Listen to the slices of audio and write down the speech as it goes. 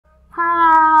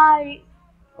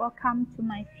Welcome to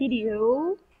my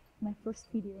video, my first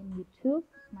video on YouTube.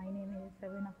 My name is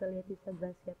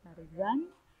Gracia Cantik.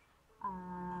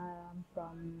 I'm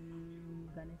from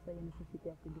Gracia University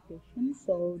of Education.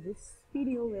 So this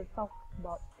video will talk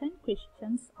about 10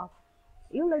 questions of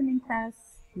e-learning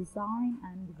class design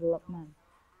and development.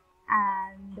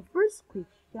 And the first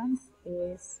question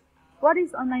is, what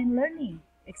is online learning?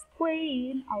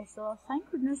 Explain also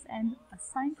synchronous and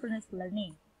asynchronous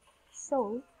learning.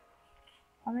 So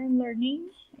online learning,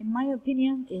 in my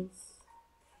opinion, is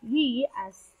we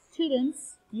as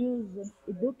students use an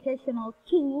educational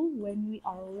tool when we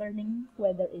are learning,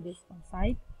 whether it is on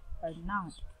site or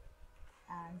not.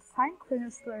 And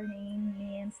synchronous learning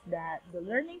means that the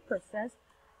learning process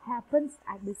happens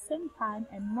at the same time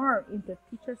and more into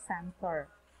teacher center.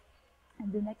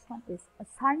 And the next one is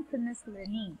asynchronous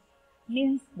learning,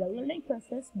 means the learning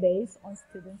process based on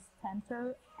student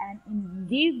center and in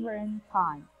different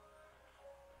time.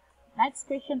 Next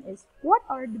question is, what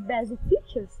are the basic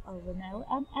features of an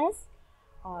LMS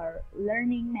or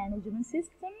learning management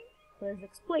system? Let's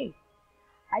explain.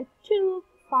 I took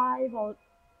 5 out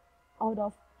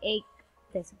of 8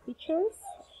 basic features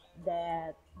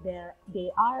that they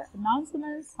are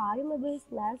announcements, syllabus,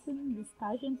 lesson,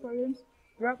 discussion forums,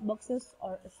 drop boxes,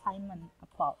 or assignment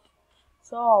about.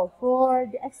 So for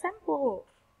the example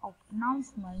of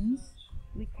announcements,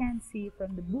 we can see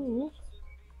from the book,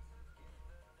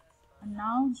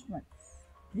 announcements.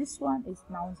 This one is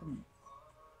announcements.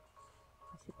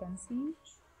 As you can see,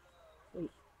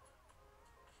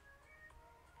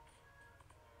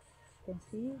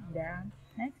 then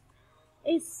next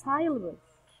is syllabus.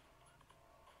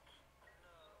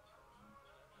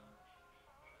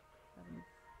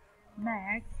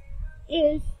 Next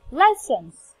is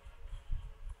lessons.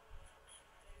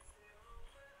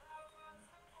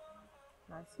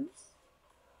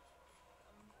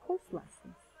 Course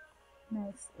lessons.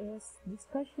 Next is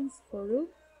discussions forum.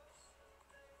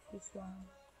 This one.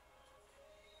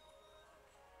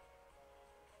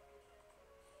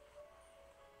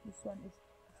 This one is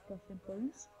discussion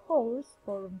forums, course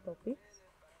forum topics.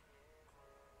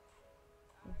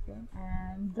 This one,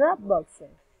 and drop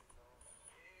boxes.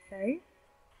 Okay.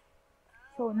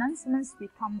 So announcements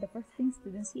become the first thing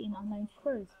students see in online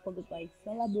course, followed by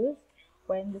syllabus,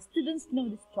 when the students know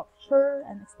the structure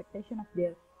and expectation of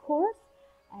their course,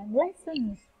 and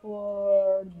lessons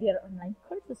for their online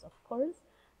courses, of course.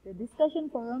 The discussion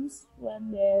forums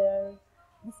when they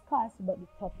discuss about the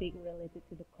topic related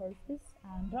to the courses,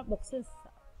 and drop boxes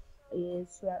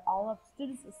is where all of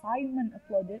students' assignment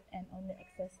uploaded and only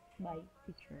accessed by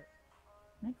teacher.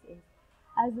 Next is,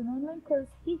 as an online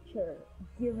course teacher,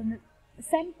 given a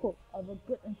sample of a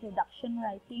good introduction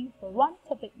writing for one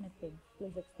topic meeting,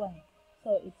 please explain.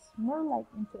 So it's more like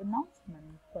into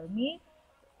announcement for me.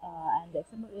 And the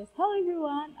example is, hello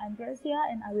everyone, I'm Gracia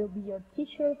and I will be your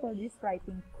teacher for this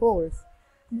writing course.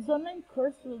 This online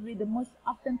course will be the most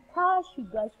often task you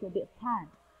guys will be attend.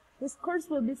 This course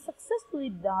will be successfully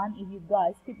done if you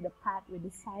guys keep the path with the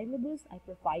syllabus I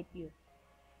provide you.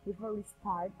 Before we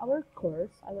start our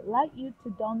course, I would like you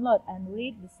to download and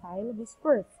read the syllabus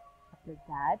first. After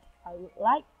that, I would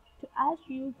like to ask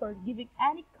you for giving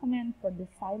any comment for the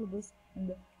syllabus in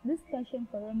the discussion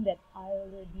forum that I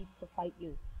already provide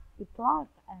you. Good luck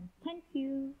and thank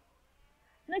you.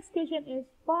 Next question is,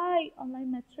 why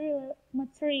online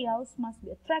materials must be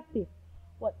attractive?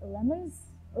 What elements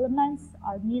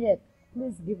are needed?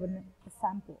 Please give a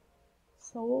sample.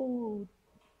 So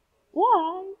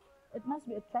why it must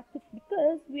be attractive?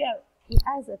 Because we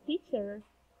as a teacher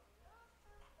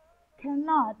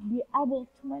cannot be able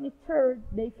to monitor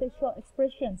their facial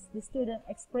expressions, the student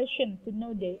expression, to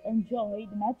know they enjoy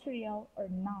the material or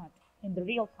not in the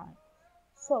real time.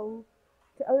 So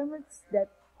the elements that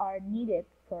are needed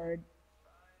for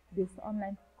this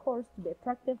online course to be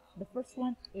attractive, the first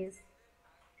one is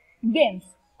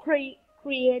games.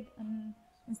 Create an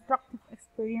instructive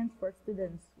experience for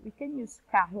students. We can use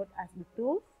Kahoot as the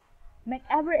tool. Make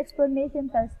every explanation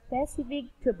specific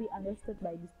to be understood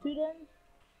by the student.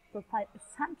 Provide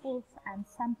examples and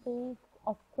samples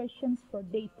of questions for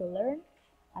they to learn.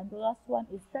 And the last one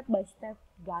is step-by-step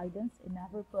guidance in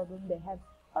every problem they have.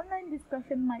 Online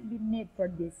discussion might be need for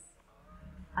this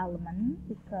element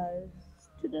because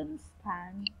students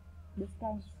can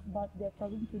discuss about their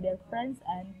problem to their friends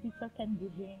and teacher can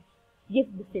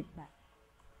give the feedback.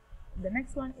 The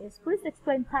next one is, please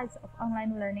explain types of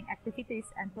online learning activities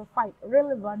and provide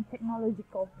relevant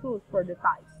technological tools for the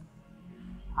types.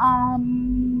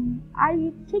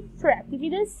 I took 3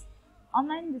 activities: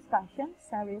 online discussion,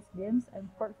 serious games, and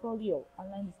portfolio.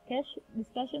 Online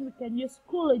discussion, we can use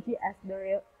Schoology as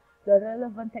the the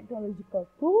relevant technological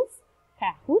tools,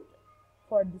 Kahoot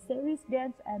for the series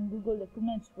games, and Google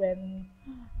Documents when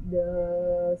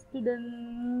the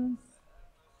students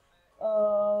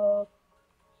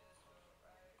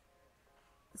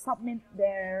submit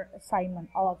their assignment,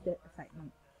 all of their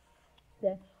assignment.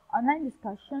 Then online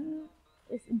discussion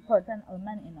is important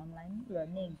element in online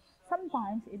learning.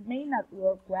 Sometimes it may not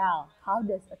work well. How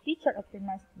does a teacher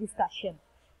optimize discussion?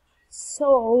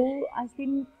 So as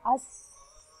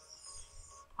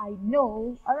I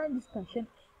know, online discussion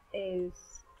is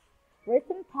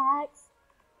written text,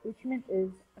 which means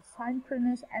is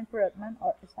asynchronous environment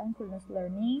or asynchronous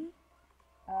learning.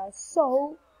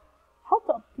 So how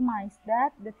to optimize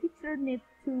that? The teacher needs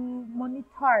to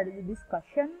monitor the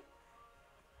discussion.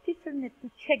 Teacher needs to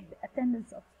check the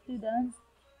attendance of students,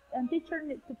 and teacher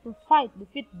needs to provide the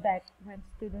feedback when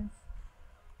students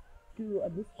do a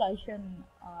discussion,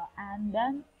 and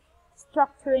then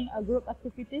structuring a group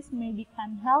activities maybe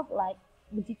can help, like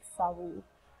the jigsaw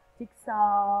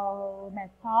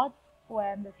method,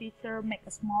 when the teacher make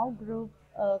a small group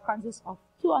consists of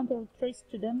 2 until 3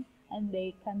 students, and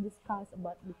they can discuss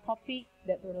about the topic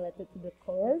that related to the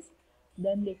course.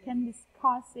 Then they can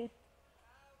discuss it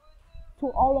to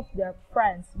all of their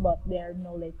friends about their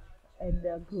knowledge in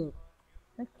the group.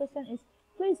 Next question is,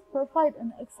 please provide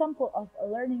an example of a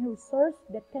learning resource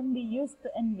that can be used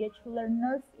to engage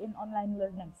learners in online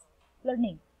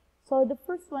learning. So the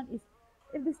first one is,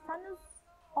 if the standard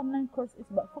online course is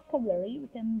about vocabulary, we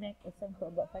can make a sample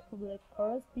about vocabulary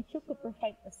course. Teacher could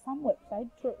provide some website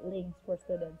through links for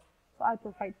students. So I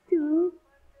provide two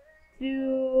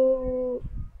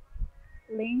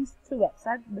links to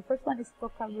website. The first one is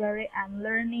vocabulary and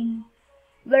learn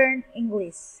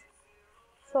English.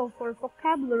 So for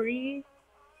vocabulary,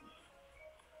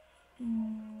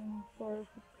 you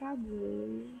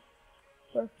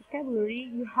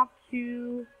have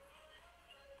to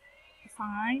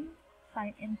sign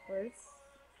in first.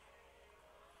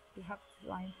 You have to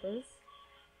sign first.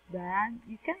 Then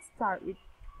you can start with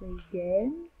play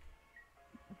game.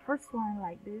 The first one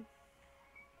like this.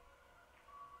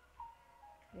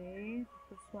 Okay,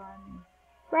 the first one.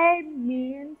 Play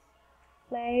means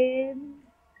playing.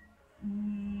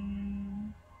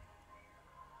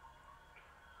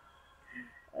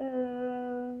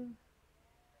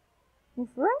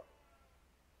 Move right?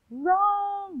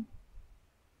 Wrong.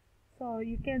 So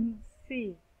you can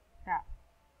see that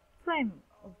flame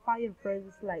of fire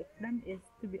phrases like flame is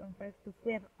to be on fire, to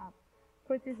flare up.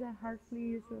 Criticize harshly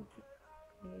use of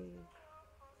okay.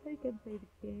 So you can play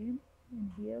the game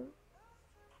in here.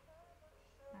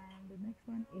 And the next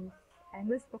one is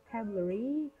English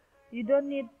vocabulary. You don't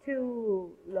need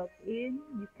to log in.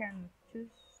 You can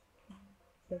choose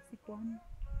basic one.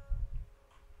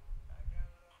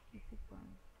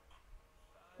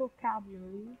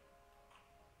 Vocabulary.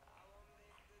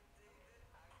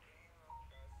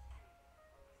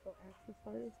 So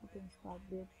accessories, you can start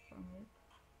it from it.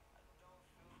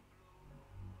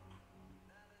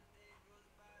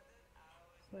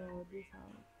 So these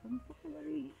are from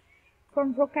vocabulary.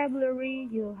 From vocabulary,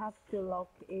 you have to log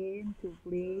in to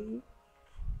play.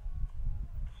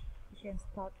 You can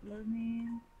start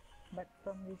learning, but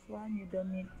from this one, you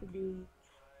don't need to be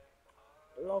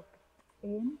logged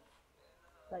in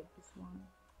like this one.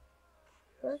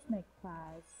 First make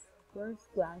class, where's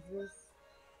glasses,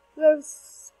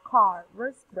 where's car,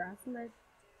 where's bracelet.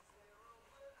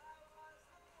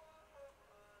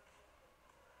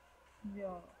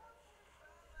 Yeah.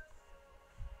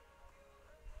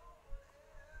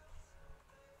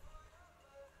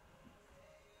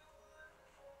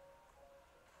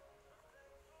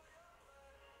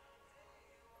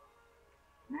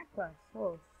 Necklace.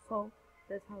 So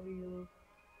that's how you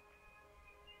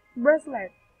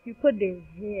bracelet. You put it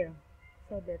here.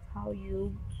 So that's how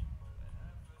you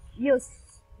use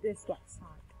this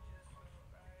website.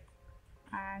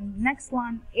 And next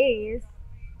one is,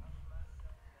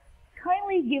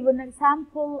 kindly give an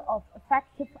example of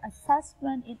effective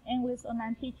assessment in English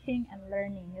online teaching and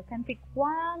learning. You can pick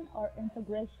one or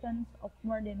integrations of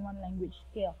more than one language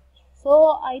skill.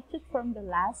 So I took from the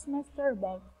last semester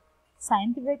about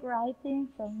scientific writing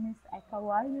from Miss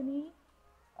Ekawayuni.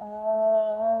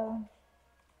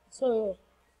 So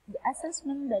the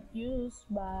assessment that used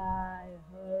by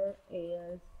her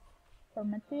is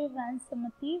formative and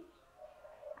summative,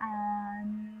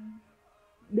 and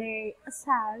they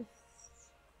assess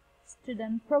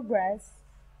student process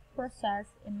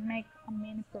in make a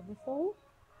mini proposal,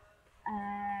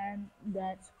 and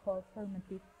that's called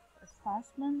formative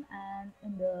assessment. And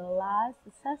in the last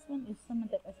assessment is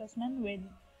summative assessment, when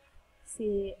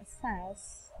she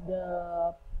assess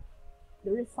the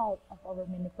the result of our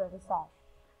mini proposal.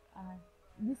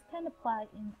 This can apply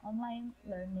in online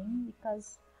learning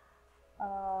because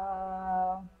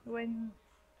when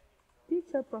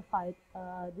teacher provide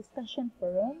a discussion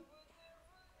forum,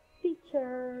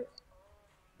 teacher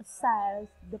assess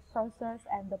the process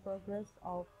and the progress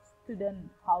of student,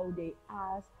 how they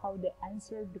ask, how they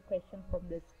answer the question from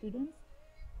the students,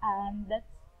 and that's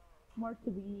more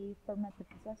to be formative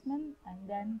assessment. And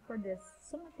then for this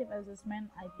summative assessment,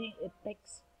 I think it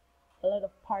takes a lot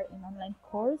of part in online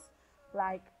course,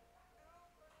 like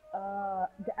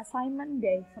the assignment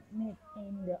they submit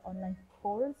in the online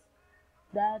course,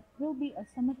 that will be a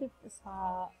summative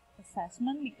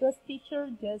assessment because teacher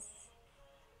just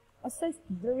assess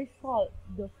the result,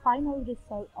 the final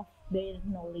result of their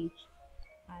knowledge.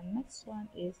 And next one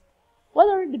is, what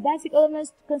are the basic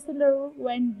elements to consider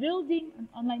when building an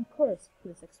online course?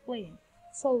 Please explain.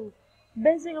 So,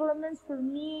 basic elements for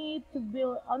me to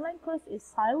build online course is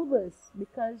syllabus,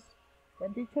 because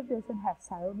when teacher doesn't have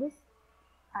syllabus,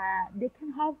 they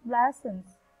can have lessons.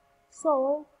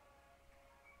 So,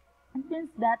 it means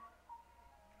that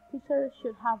teachers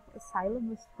should have a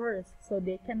syllabus first, so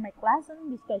they can make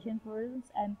lesson, discussion forums,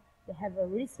 and they have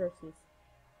resources.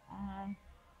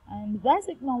 And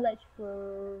basic knowledge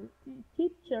for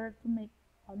teacher to make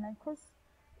online course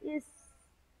is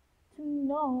to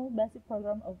know basic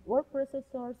program of word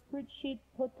processor, spreadsheet,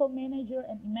 photo manager,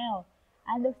 and email.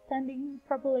 Understanding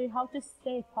properly how to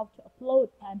save, how to upload,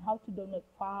 and how to download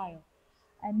file.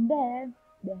 And then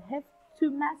they have to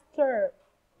master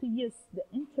to use the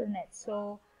internet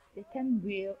so they can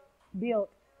build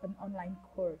an online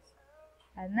course.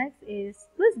 And next is,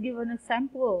 please give an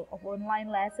example of online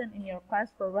lesson in your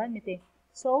class for one meeting.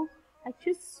 So I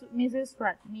choose Mrs.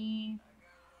 Ratni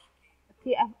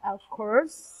TFL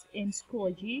course in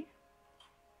Schoology.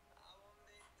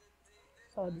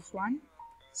 So this one.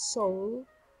 So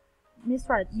Ms.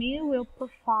 Ratni will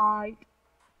provide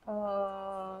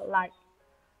like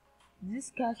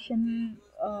discussion,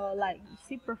 like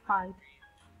she provide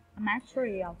a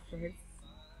material first.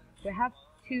 We have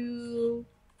to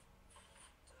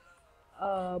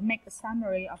make a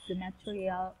summary of the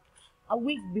material a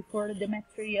week before the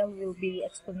material will be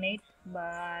explained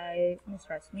by Ms.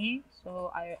 Rasmi.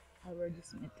 So I already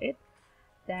submitted.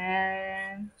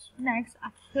 Then next,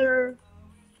 after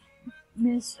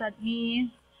Ms.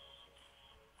 Rasmi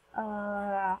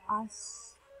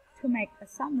asked to make a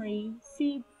summary,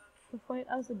 she provide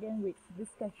us again with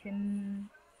discussion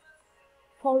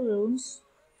forums.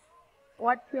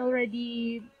 What we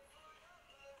already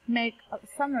make a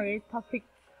summary topic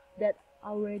that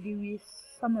already we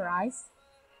summarize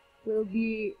will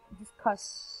be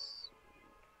discussed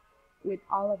with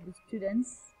all of the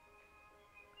students,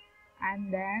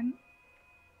 and then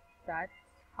that's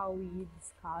how we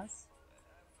discuss.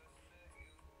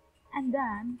 And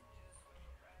then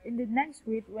in the next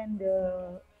week, when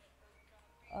the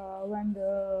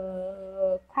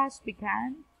class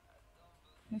began,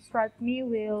 Ms. Ratmi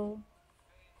will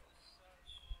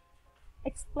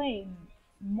explain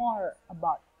more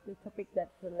about the topic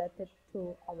that related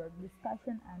to our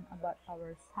discussion and about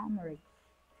our summary.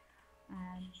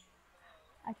 And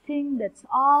I think that's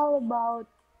all about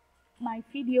my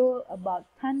video about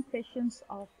 10 questions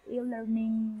of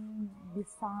e-learning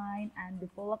design and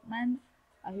development.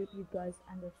 I hope you guys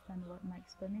understand what my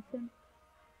explanation.